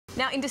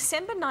Now, in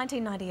December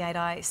 1998,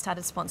 I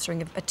started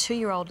sponsoring a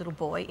 2-year-old little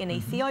boy in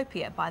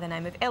Ethiopia by the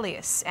name of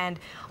Elias. And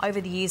over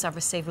the years, I've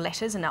received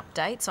letters and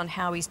updates on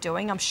how he's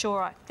doing. I'm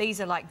sure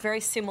these are like very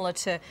similar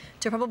to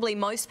probably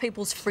most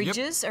people's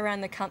fridges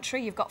around the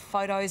country. You've got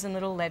photos and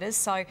little letters.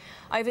 So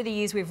over the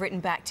years, we've written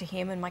back to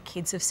him, and my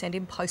kids have sent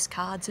him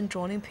postcards and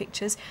drawn him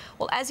pictures.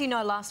 Well, as you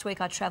know, last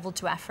week I travelled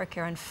to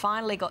Africa and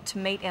finally got to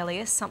meet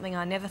Elias, something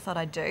I never thought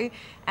I'd do.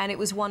 And it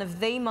was one of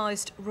the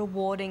most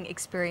rewarding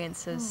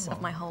experiences of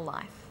my whole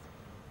life.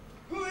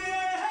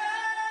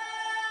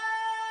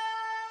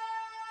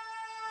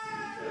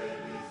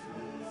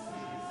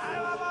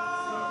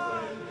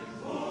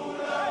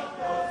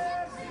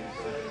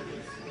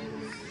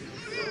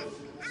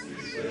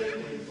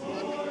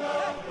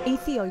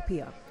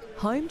 Ethiopia,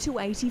 home to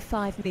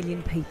 85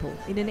 million people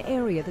in an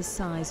area the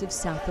size of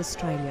South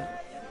Australia.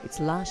 It's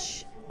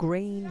lush,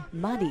 green,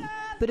 muddy,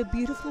 but a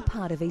beautiful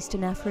part of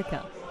Eastern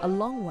Africa, a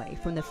long way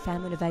from the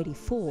famine of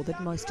 '84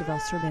 that most of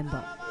us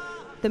remember.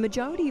 The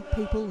majority of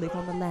people live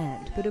on the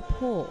land but are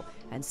poor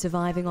and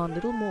surviving on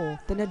little more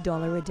than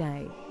 $1 a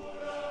day.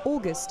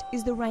 August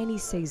is the rainy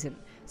season,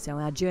 so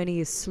our journey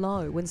is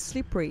slow and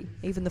slippery.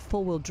 Even the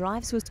four-wheel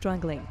drives were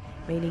struggling,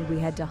 meaning we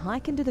had to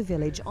hike into the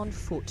village on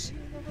foot.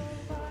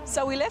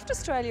 So we left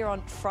Australia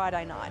on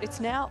Friday night. It's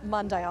now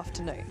Monday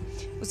afternoon.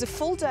 It was a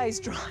full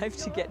day's drive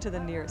to get to the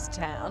nearest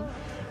town.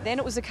 Then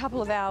it was a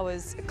couple of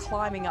hours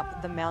climbing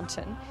up the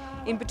mountain.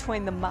 In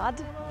between the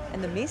mud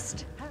and the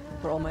mist,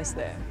 we're almost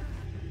there.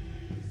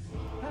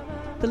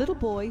 The little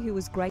boy who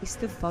has graced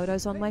the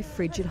photos on my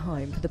fridge at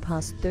home for the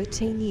past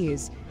 13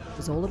 years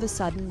was all of a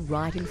sudden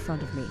right in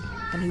front of me,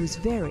 and he was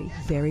very,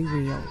 very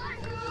real.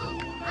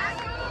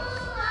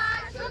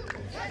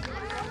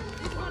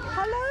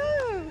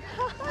 Hello!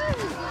 Hi!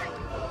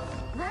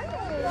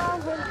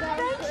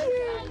 Thank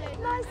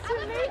you! Nice to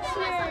meet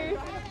you!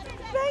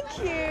 Thank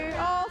you!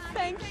 Oh,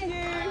 thank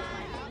you!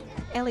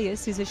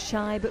 Elias is a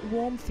shy but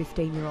warm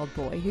 15-year-old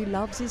boy who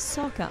loves his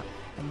soccer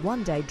and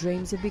one day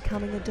dreams of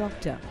becoming a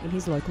doctor in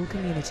his local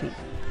community.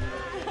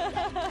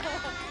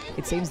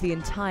 It seems the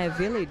entire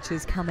village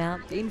has come out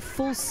in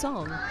full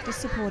song to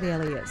support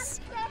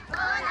Elias.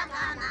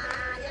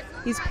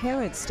 His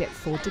parents stepped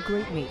forward to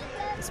greet me.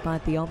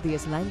 Despite the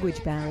obvious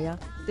language barrier,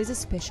 there's a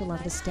special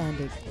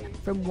understanding.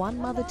 From one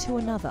mother to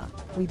another,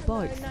 we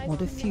both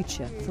want a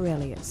future for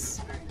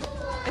Elias.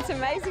 It's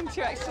amazing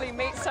to actually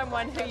meet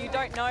someone who you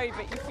don't know,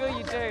 but you feel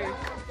you do.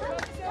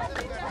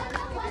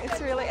 It's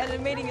really,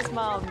 and meeting his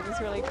mum is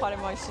really quite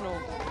emotional.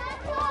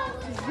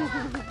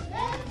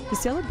 The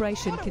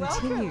celebration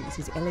continues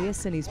as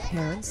Elias and his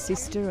parents,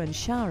 sister and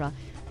Shara,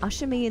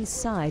 usher me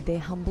inside their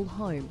humble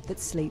home that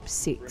sleeps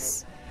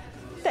 6.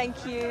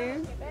 Thank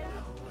you.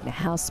 In a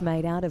house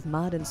made out of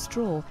mud and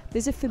straw,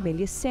 there's a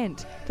familiar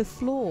scent. The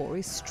floor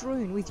is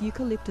strewn with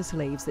eucalyptus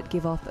leaves that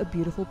give off a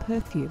beautiful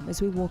perfume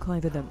as we walk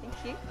over them.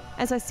 Thank you.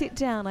 As I sit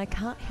down, I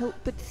can't help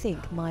but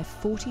think my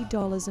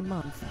 $40 a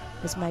month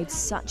has made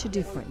such a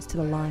difference to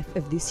the life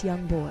of this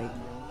young boy,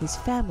 his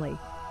family,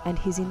 and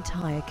his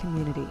entire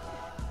community.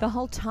 The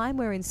whole time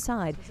we're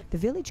inside, the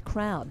village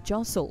crowd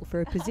jostle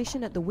for a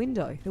position at the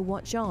window to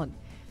watch on.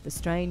 The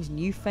strange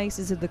new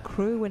faces of the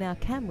crew and our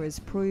cameras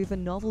prove a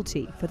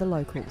novelty for the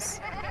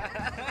locals.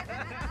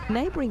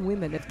 Neighbouring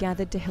women have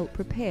gathered to help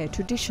prepare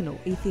traditional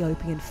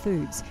Ethiopian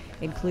foods,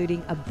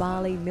 including a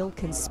barley,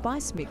 milk and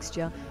spice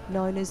mixture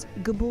known as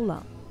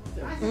gabula.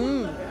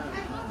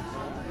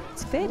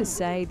 It's fair to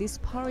say this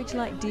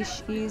porridge-like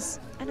dish is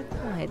an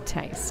acquired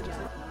taste.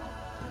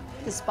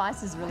 The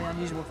spice is really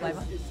unusual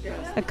flavour.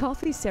 A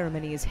coffee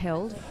ceremony is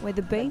held where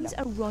the beans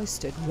are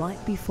roasted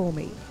right before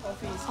me.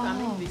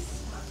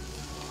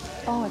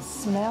 Oh, it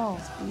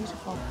smells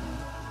beautiful.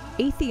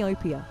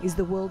 Ethiopia is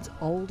the world's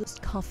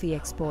oldest coffee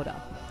exporter.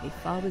 If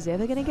I was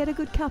ever going to get a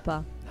good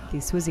cuppa,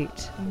 this was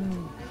it.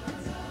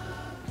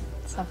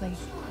 It's lovely.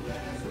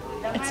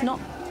 It's not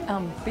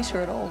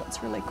bitter at all.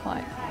 It's really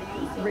quite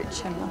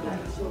rich and lovely.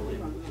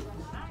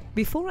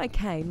 Before I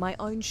came, my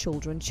own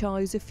children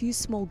chose a few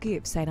small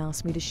gifts they'd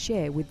asked me to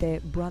share with their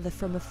brother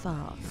from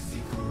afar.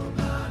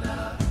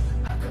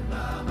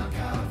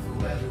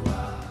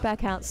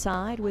 Back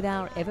outside with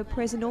our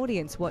ever-present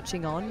audience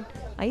watching on,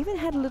 I even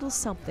had a little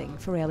something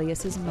for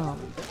Elias's mum.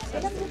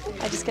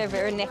 I just gave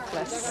her a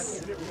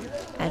necklace.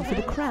 And for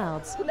the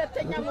crowds, a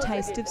little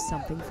taste of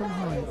something from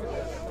home.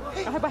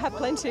 I hope I have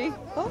plenty.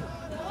 Oh.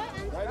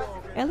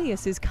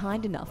 Elias is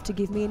kind enough to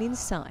give me an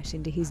insight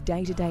into his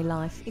day-to-day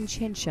life in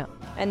Chencha.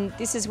 And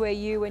this is where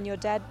you and your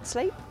dad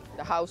sleep?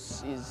 The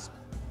house is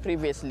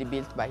previously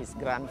built by his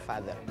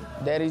grandfather.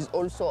 There is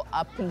also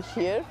apple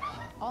here.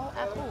 Oh,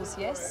 apples,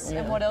 yes. Yeah.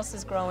 And what else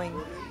is growing?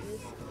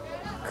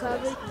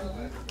 Carrots.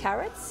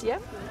 Carrots, yeah.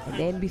 And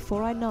then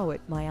before I know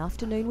it, my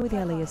afternoon with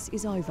Elias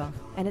is over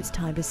and it's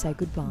time to say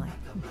goodbye.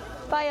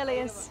 Bye,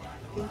 Elias.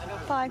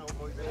 Bye.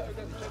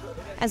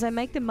 As I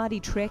make the muddy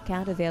trek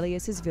out of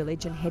Elias's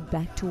village and head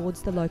back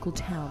towards the local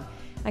town,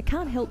 I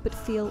can't help but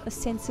feel a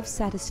sense of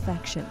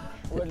satisfaction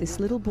that this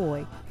little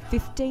boy,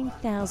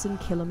 15,000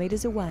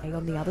 kilometres away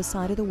on the other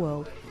side of the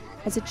world,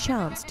 has a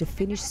chance to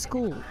finish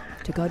school,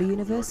 to go to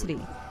university,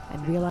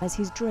 and realise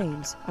his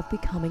dreams of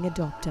becoming a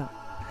doctor.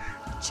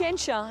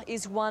 Chencha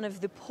is one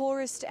of the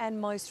poorest and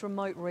most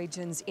remote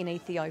regions in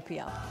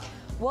Ethiopia.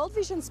 World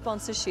Vision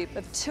sponsorship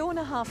of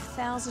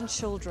 2,500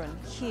 children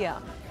here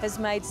has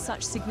made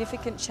such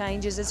significant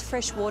changes as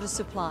fresh water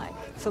supply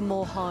for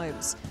more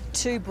homes,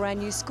 2 brand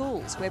new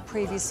schools where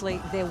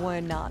previously there were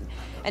none,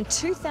 and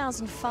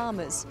 2,000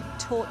 farmers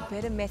taught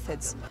better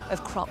methods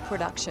of crop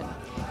production.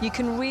 You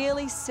can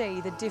really see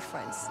the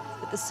difference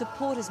that the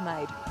support has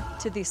made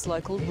to this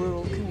local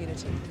rural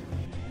community.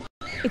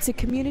 It's a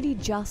community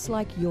just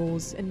like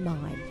yours and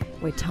mine,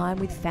 where time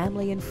with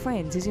family and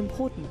friends is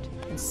important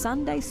and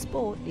Sunday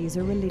sport is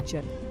a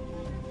religion.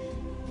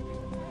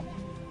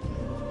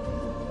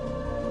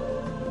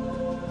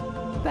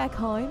 Back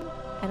home,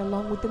 and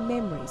along with the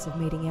memories of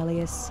meeting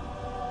Elias,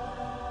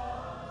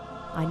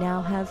 I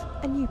now have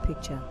a new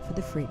picture for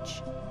the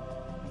fridge.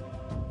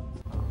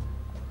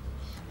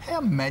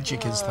 How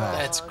magic is that?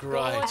 That's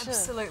great.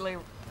 Absolutely.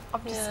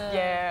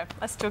 Yeah,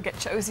 I still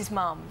get... It was his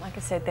mum, like I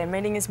said then.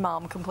 Meeting his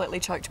mum completely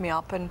choked me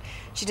up, and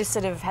she just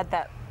sort of had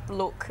that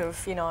look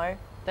of, you know...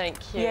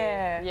 Thank you.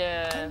 Yeah.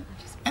 Yeah.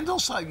 And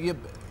also, your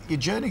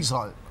journeys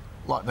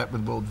like that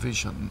with World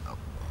Vision,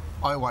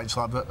 I always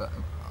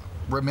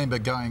remember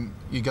going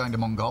to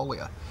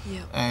Mongolia,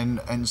 yep,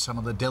 and some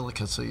of the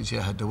delicacies you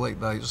had to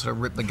eat. They sort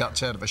of ripped the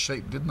guts out of a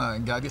sheep, didn't they,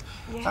 and gave you...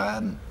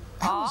 Yeah.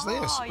 How was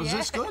this? Was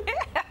this good?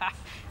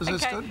 Was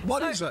this good?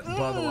 What is it,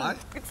 by the way?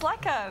 It's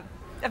like a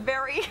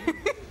very...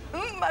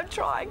 I'm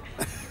trying.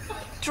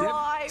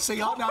 Dry.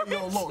 See, I know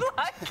your look.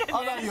 Like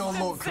I know your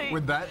look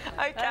with that.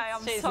 Okay,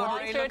 I'm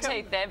sorry. Your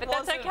teeth there, but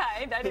that's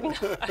okay. They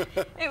didn't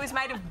know. It was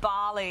made of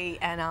barley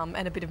and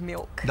a bit of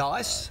milk.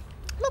 Nice.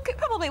 Look, it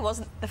probably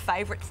wasn't the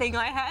favourite thing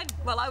I had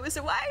while I was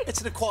away. It's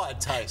an acquired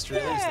taste,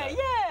 really, isn't it?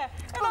 Yeah.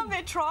 And I'm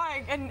there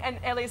trying, and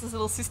Elias's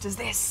little sisters,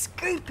 they're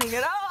scooping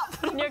it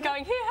up. And you're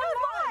going, here,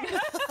 have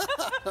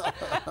mine.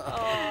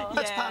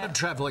 That's part of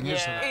travelling,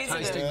 isn't it? Isn't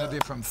Tasting the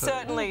different food.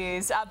 Certainly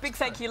is. Big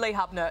thank you, Lee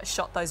Hubner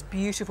shot those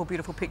beautiful,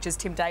 beautiful pictures.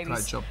 Tim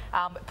Davies Great job.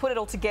 Put it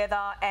all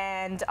together,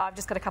 and I've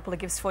just got a couple of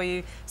gifts for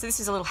you. So this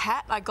is a little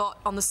hat I got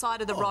on the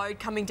side of the road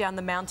coming down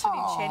the mountain in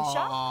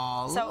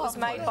Chencha. So it was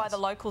made by the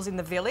locals in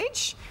the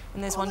village,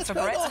 and there's one for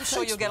Brett. I'm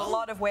sure you'll get a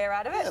lot of wear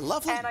out of it. Yeah,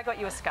 lovely. And I got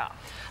you a scarf.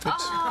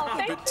 Oh,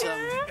 thank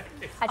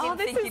you. I didn't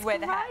this think is you'd wear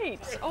the hat.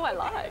 great. Oh, I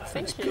like.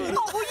 Thank you.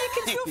 Oh, well, you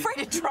can feel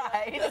free to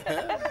trade.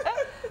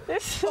 I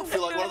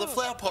feel like one of the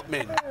flower pot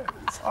men.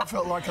 I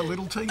felt like a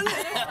little tea.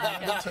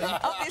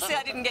 Obviously,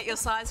 I didn't get your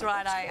size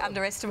right. I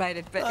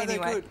underestimated, but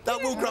anyway. They're good.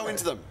 That will grow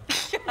into them.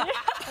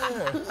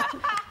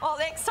 Well,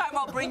 next time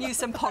I'll bring you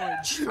some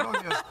porridge. Good on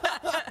you.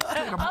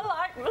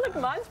 I like. Look,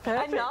 mine's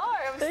perfect. I know.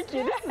 Thank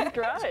you. This is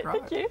great.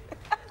 Thank you.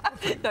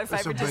 No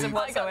favouritism be-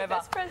 whatsoever.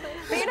 Best present.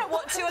 But you know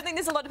what, too? I think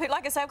there's a lot of people,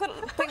 like I say, I've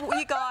got people,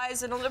 you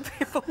guys and a lot of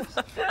people,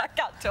 I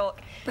can't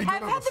talk, Been have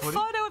good on had the the footy.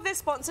 photo of their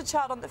sponsor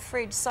child on the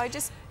fridge, so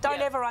just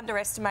don't ever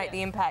underestimate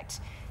the impact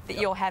that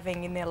you're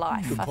having in their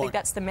life. I think point.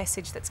 that's the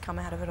message that's come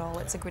out of it all.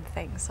 It's a good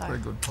thing. So. Very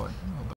good point. Well done.